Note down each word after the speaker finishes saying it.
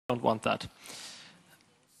don't want that.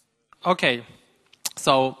 Okay,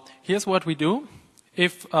 so here's what we do.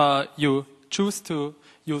 If you choose to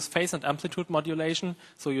use phase and amplitude modulation,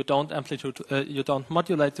 so you don't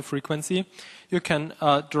modulate the frequency, you can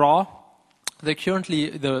draw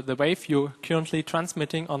the wave you're currently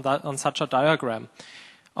transmitting on such a diagram.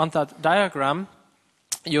 On that diagram,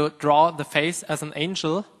 you draw the phase as an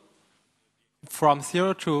angel from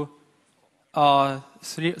 0 to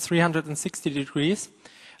 360 degrees,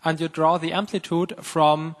 and you draw the amplitude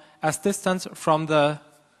from as distance from the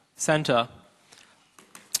center.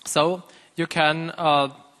 So you can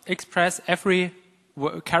express every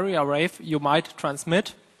carrier wave you might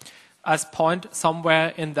transmit as point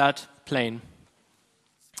somewhere in that plane.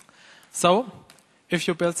 So if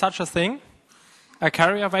you build such a thing, a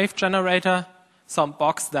carrier wave generator, some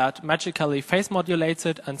box that magically phase modulates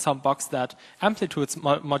it, and some box that amplitude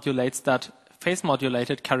modulates that phase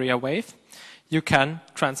modulated carrier wave, you can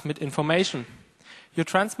transmit information. You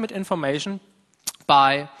transmit information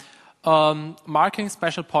by marking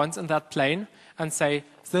special points in that plane and say,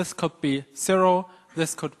 this could be 0,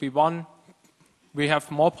 this could be 1. We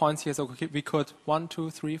have more points here, so we could 1, 2,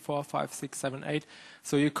 3, 4, 5, 6, 7, 8.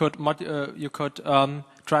 So you could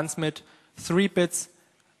transmit 3 bits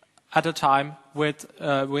at a time with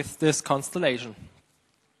this constellation.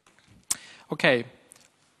 Okay.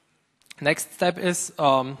 Next step is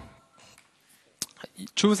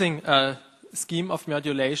choosing a scheme of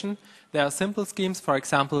modulation. There are simple schemes, for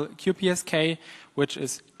example, QPSK, which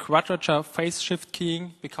is quadrature phase shift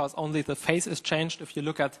keying, because only the phase is changed. If you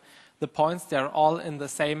look at the points, they're all in the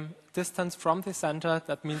same distance from the center.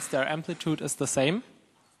 That means their amplitude is the same.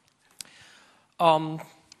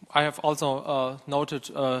 I have also noted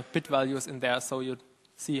bit values in there, so you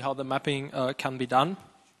see how the mapping can be done.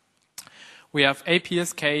 We have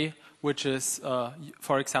APSK, which is,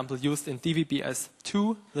 for example, used in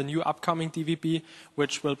DVB-S2, the new upcoming DVB,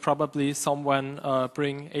 which will probably someone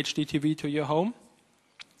bring HDTV to your home.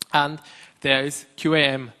 And there is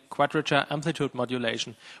QAM, quadrature amplitude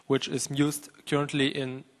modulation, which is used currently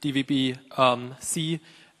in DVB-C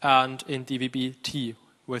and in DVB-T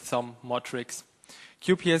with some more tricks.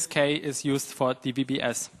 QPSK is used for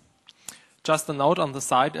DVB-S. Just a note on the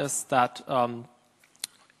side is that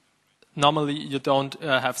normally you don't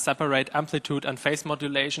have separate amplitude and phase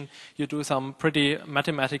modulation. You do some pretty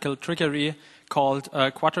mathematical trickery called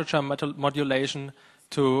quadrature modulation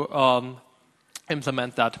to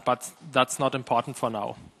implement that, but that's not important for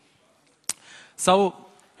now. So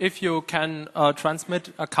if you can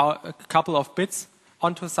transmit a couple of bits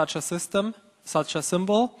onto such a system, such a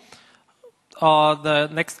symbol, the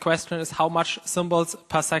next question is how much symbols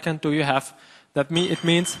per second do you have? It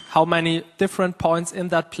means how many different points in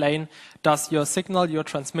that plane does the signal you're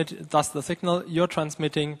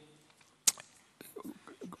transmitting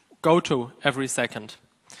go to every second.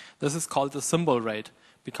 This is called the symbol rate,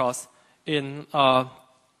 because in,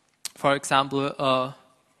 for example,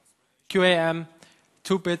 QAM,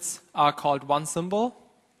 2 bits are called 1 symbol,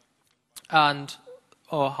 and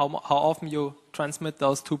how often you transmit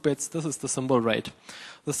those 2 bits, this is the symbol rate.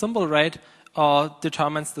 The symbol rate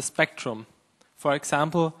determines the spectrum. For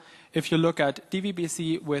example, if you look at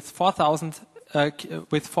DVB-C with 4,000 4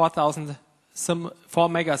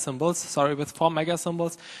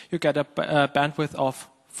 megasymbols, you get a bandwidth of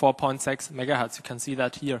 4.6 megahertz. You can see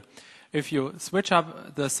that here. If you switch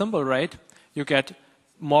up the symbol rate, you get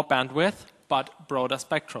more bandwidth, but broader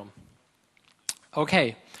spectrum.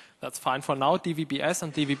 Okay, that's fine for now. DVB-S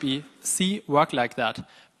and DVB-C work like that,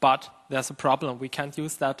 but there's a problem. We can't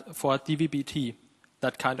use that for DVB-T,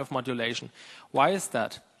 that kind of modulation. Why is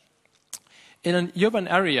that? In an urban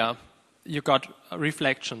area, you got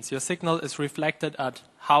reflections. Your signal is reflected at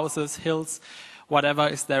houses, hills, whatever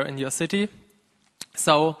is there in your city.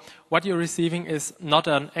 So what you're receiving is not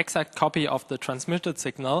an exact copy of the transmitted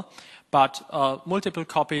signal, but multiple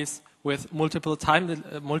copies with multiple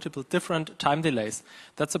different time delays.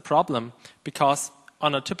 That's a problem, because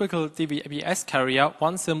on a typical DVB-S carrier,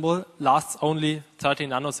 1 symbol lasts only 30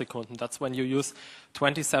 nanoseconds. That's when you use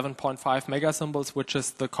 27.5 megasymbols, which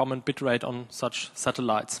is the common bitrate on such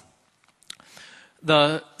satellites.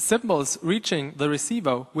 The symbols reaching the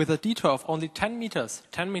receiver with a detour of only 10 meters,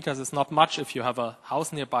 10 meters is not much if you have a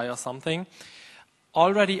house nearby or something,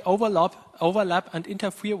 already overlap and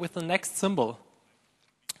interfere with the next symbol.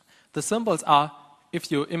 The symbols are,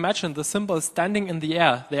 if you imagine the symbols standing in the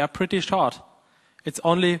air, they are pretty short. It's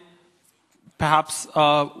only perhaps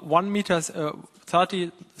 1 meter,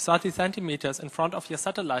 30 centimeters in front of your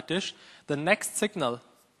satellite dish. The next signal,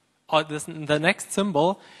 or the next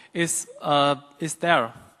symbol, is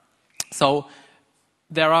there. So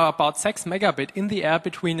there are about 6 megabit in the air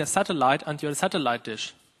between a satellite and your satellite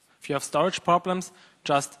dish. If you have storage problems,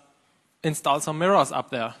 just install some mirrors up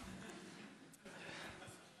there.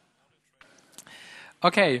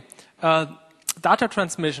 Okay, data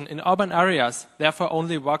transmission in urban areas therefore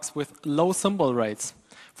only works with low symbol rates.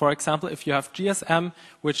 For example, if you have GSM,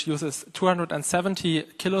 which uses 270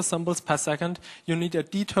 kilosymbols per second, you need a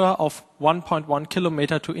detour of 1.1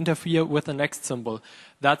 kilometer to interfere with the next symbol.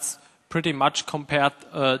 That's pretty much compared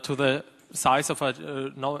to the size of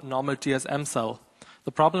a normal GSM cell.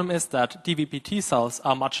 The problem is that DVB-T cells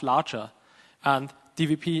are much larger, and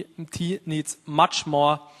DVB-T needs much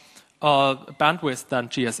more bandwidth than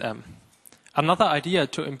GSM. Another idea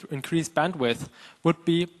to increase bandwidth would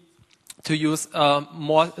be to use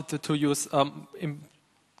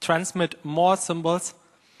transmit more symbols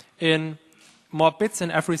in more bits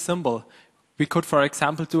in every symbol. We could, for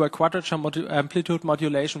example, do a quadrature amplitude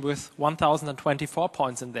modulation with 1024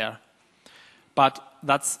 points in there. But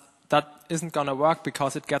that isn't going to work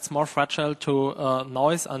because it gets more fragile to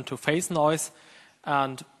noise and to phase noise,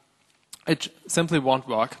 and it simply won't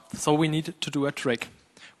work. So we need to do a trick.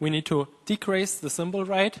 We need to decrease the symbol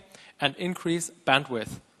rate and increase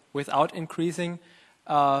bandwidth without increasing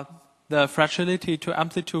the fragility to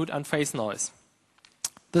amplitude and phase noise.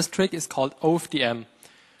 This trick is called OFDM,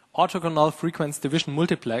 orthogonal frequency division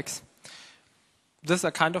multiplex. This is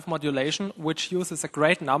a kind of modulation which uses a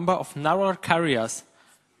great number of narrow carriers.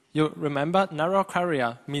 You remember, narrow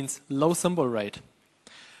carrier means low symbol rate.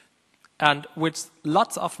 And with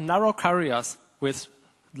lots of narrow carriers with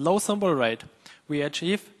low symbol rate, we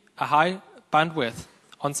achieve a high bandwidth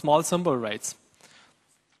on small symbol rates.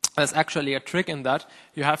 There's actually a trick in that.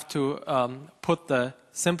 You have to put the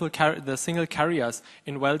single carriers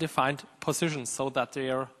in well-defined positions so that they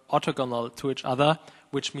are orthogonal to each other,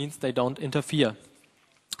 which means they don't interfere.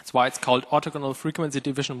 That's why it's called orthogonal frequency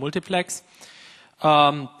division multiplex.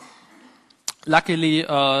 Luckily,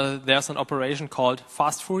 there's an operation called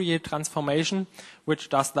fast Fourier transformation, which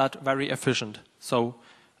does that very efficient. So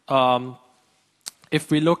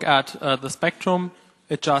if we look at the spectrum,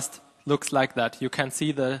 it just looks like that. You can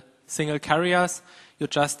see the single carriers. You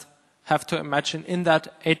just have to imagine in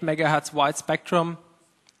that 8 megahertz wide spectrum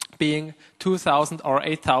being 2,000 or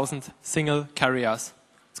 8,000 single carriers.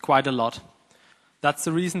 It's quite a lot. That's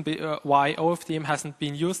the reason why OFDM hasn't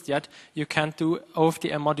been used yet. You can't do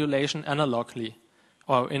OFDM modulation analogically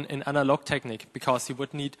or in analog technique because you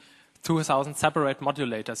would need 2,000 separate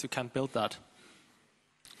modulators. You can't build that.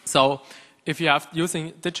 So if you're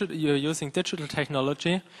using digital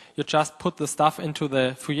technology, you just put the stuff into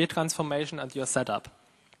the Fourier transformation and you're set up.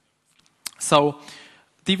 So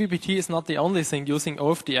DVB-T is not the only thing using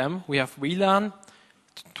OFDM. We have WLAN,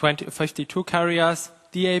 52 carriers,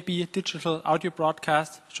 DAB, digital audio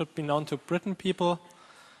broadcast, should be known to Britain people,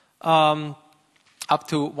 up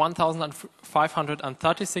to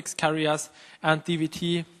 1,536 carriers, and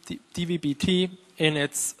DVB-T in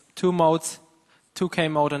its two modes, 2K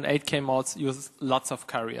mode and 8K modes, uses lots of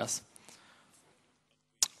carriers.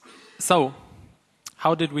 So,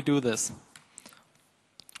 how did we do this?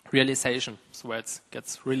 Realization is where it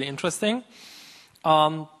gets really interesting.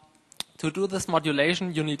 To do this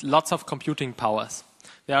modulation, you need lots of computing powers.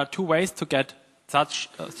 There are three ways to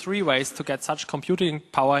get such computing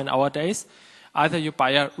power in our days. Either you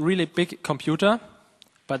buy a really big computer,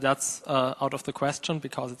 but that's out of the question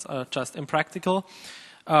because it's just impractical,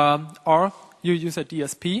 or you use a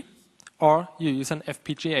DSP, or you use an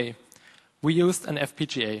FPGA. We used an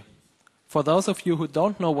FPGA. For those of you who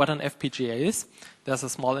don't know what an FPGA is, there's a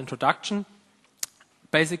small introduction.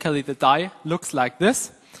 Basically, the die looks like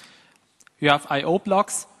this. You have I/O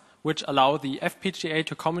blocks, which allow the FPGA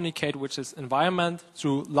to communicate with its environment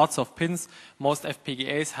through lots of pins. Most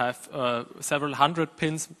FPGAs have several hundred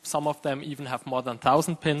pins. Some of them even have more than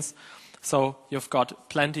 1,000 pins. So you've got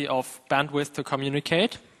plenty of bandwidth to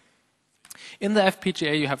communicate. In the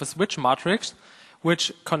FPGA, you have a switch matrix,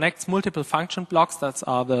 which connects multiple function blocks, that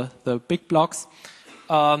are the big blocks,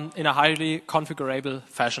 in a highly configurable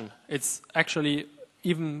fashion. It's actually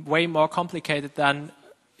even way more complicated than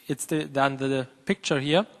the picture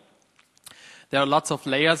here. There are lots of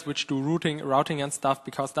layers which do routing and stuff,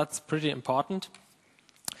 because that's pretty important.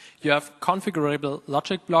 You have configurable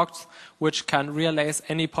logic blocks, which can realize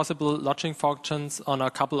any possible logic functions on a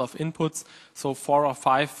couple of inputs. So 4 or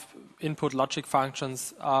 5 input logic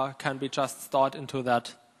functions can be just stored into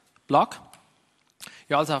that block.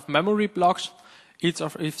 You also have memory blocks. Each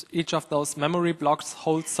of those memory blocks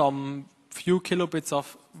holds some few kilobits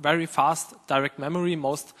of very fast direct memory.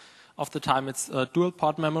 Most of the time it's dual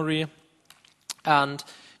port memory. And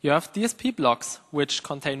You have DSP blocks, which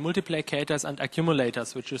contain multiplicators and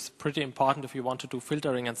accumulators, which is pretty important if you want to do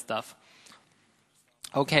filtering and stuff.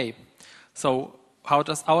 Okay, so how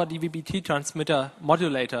does our DVB-T transmitter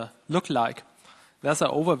modulator look like? There's an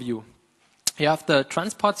overview. You have the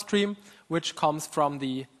transport stream, which comes from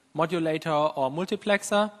the modulator or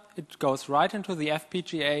multiplexer. It goes right into the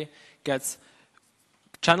FPGA, gets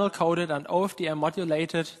channel coded and OFDM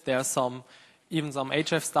modulated. There's even some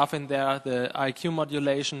HF stuff in there, the IQ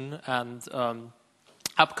modulation and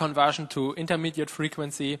up conversion to intermediate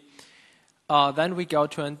frequency. Then we go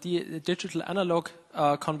to a digital analog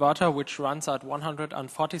converter, which runs at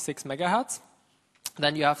 146 megahertz.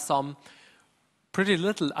 Then you have some pretty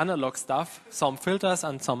little analog stuff, some filters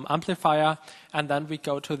and some amplifier. And then we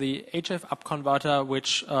go to the HF up converter,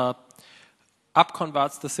 which up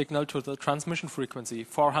converts the signal to the transmission frequency,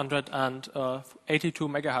 482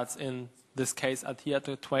 megahertz in this case, adhered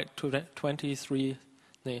to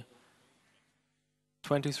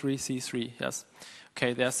 23C3, yes.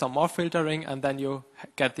 Okay, there's some more filtering, and then you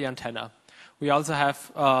get the antenna. We also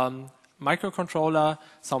have microcontroller,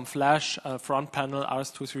 some flash, front panel,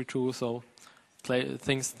 RS-232, so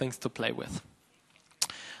things to play with.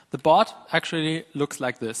 The board actually looks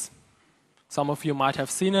like this. Some of you might have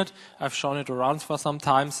seen it. I've shown it around for some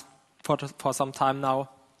time now.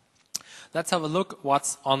 Let's have a look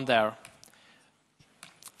what's on there.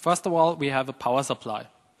 First of all, we have a power supply.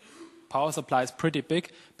 Power supply is pretty big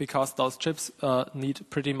because those chips need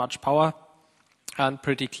pretty much power and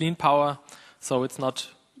pretty clean power, so it's not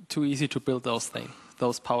too easy to build those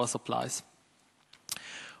power supplies.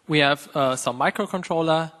 We have some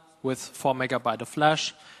microcontroller with 4 megabyte of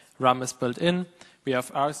flash. RAM is built in. We have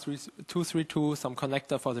RS-232, some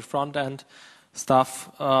connector for the front end stuff.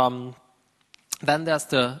 Then there's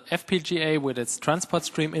the FPGA with its transport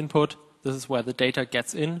stream input. This is where the data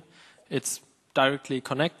gets in. It's directly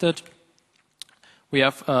connected. We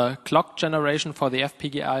have a clock generation for the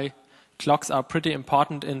FPGA. Clocks are pretty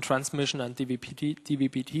important in transmission and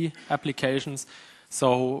DVB-T applications.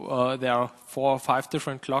 So there are 4 or 5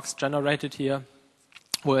 different clocks generated here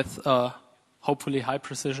with hopefully high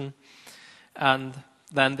precision. And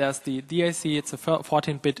then there's the DAC. It's a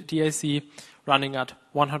 14-bit DAC running at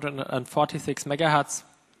 146 megahertz.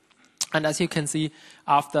 And as you can see,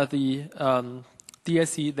 after the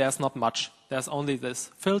DAC, there's not much. There's only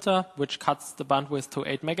this filter, which cuts the bandwidth to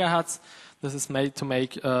 8 megahertz. This is made to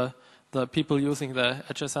make the people using the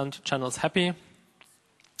adjacent channels happy.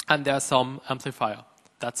 And there's some amplifier.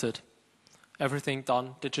 That's it. Everything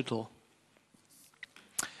done digital.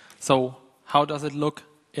 So how does it look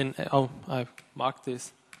in... Oh, I marked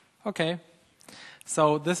this. Okay.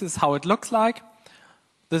 So this is how it looks like.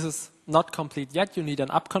 This is not complete yet. You need an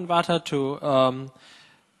up converter to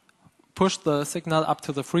push the signal up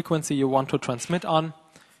to the frequency you want to transmit on.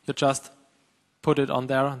 You just put it on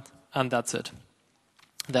there and that's it.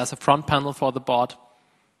 There's a front panel for the board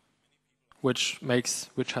which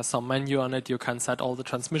has some menu on it. You can set all the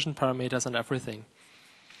transmission parameters and everything.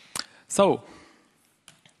 So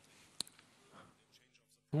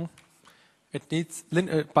it needs,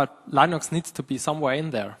 but Linux needs to be somewhere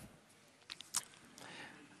in there.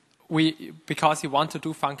 Because you want to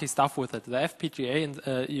do funky stuff with it. The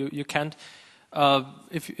FPGA, you can't,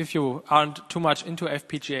 if you aren't too much into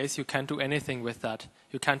FPGAs, you can't do anything with that.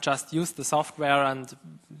 You can't just use the software and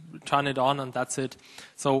turn it on and that's it.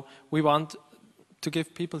 So we want to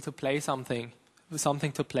give people to play something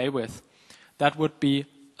to play with. That would be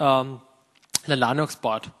the Linux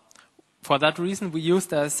board. For that reason, we use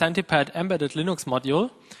the Centipede embedded Linux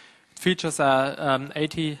module. It features a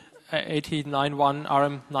 8091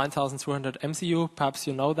 RM9300 MCU, perhaps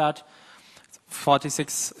you know that.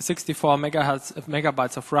 64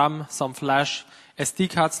 megabytes of RAM, some flash,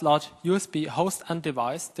 SD card slot, USB host and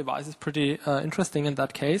device. Device is pretty interesting in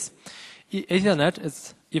that case. Ethernet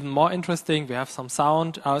is even more interesting. We have some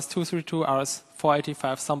sound, RS-232,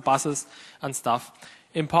 RS-485, some buses and stuff.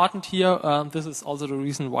 Important here, this is also the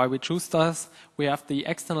reason why we choose this. We have the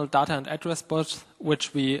external data and address bus,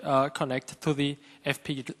 which we connect to the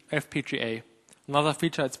FPGA. Another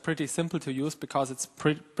feature, it's pretty simple to use because it's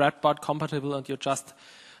breadboard compatible and you just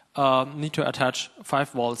need to attach 5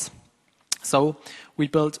 volts. So we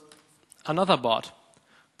built another board.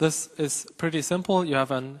 This is pretty simple. You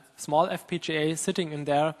have a small FPGA sitting in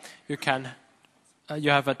there. You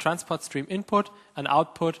have a transport stream input, an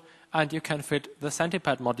output, and you can fit the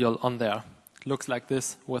Centipede module on there. It looks like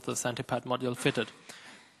this with the Centipede module fitted.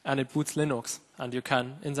 And it boots Linux. And you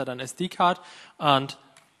can insert an SD card. And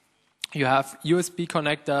you have USB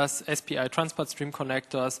connectors, SPI transport stream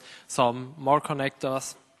connectors, some more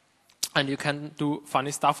connectors. And you can do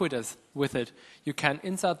funny stuff with it. You can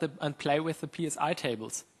insert and play with the PSI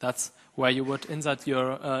tables. That's where you would insert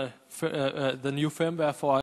your the new firmware for